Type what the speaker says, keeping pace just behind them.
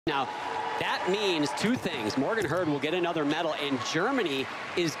Now, that means two things. Morgan Hurd will get another medal, and Germany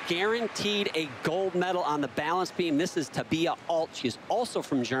is guaranteed a gold medal on the balance beam. This is Tabea Alt. She is also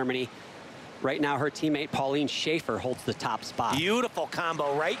from Germany. Right now, her teammate, Pauline Schaefer, holds the top spot. Beautiful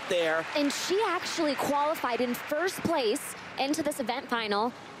combo right there. And she actually qualified in first place into this event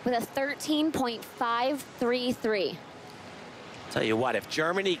final with a 13.533. Tell you what, if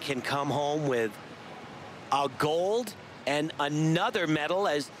Germany can come home with a gold and another medal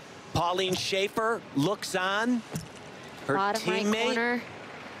as Pauline Schaefer looks on, her Bottom teammate. right corner.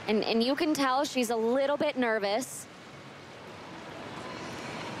 And you can tell she's a little bit nervous.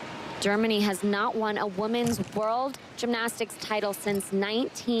 Germany has not won a women's world gymnastics title since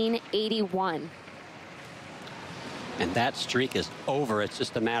 1981. And that streak is over. It's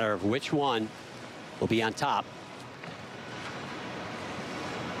just a matter of which one will be on top.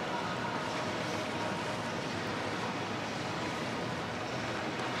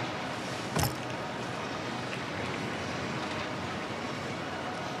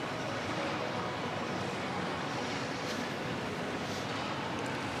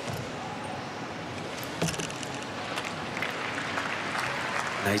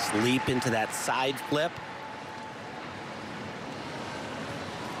 Nice leap into that side flip.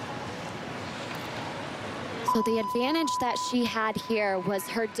 So the advantage that she had here was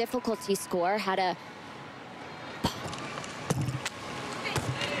her difficulty score had a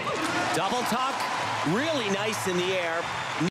Double tuck, really nice in the air.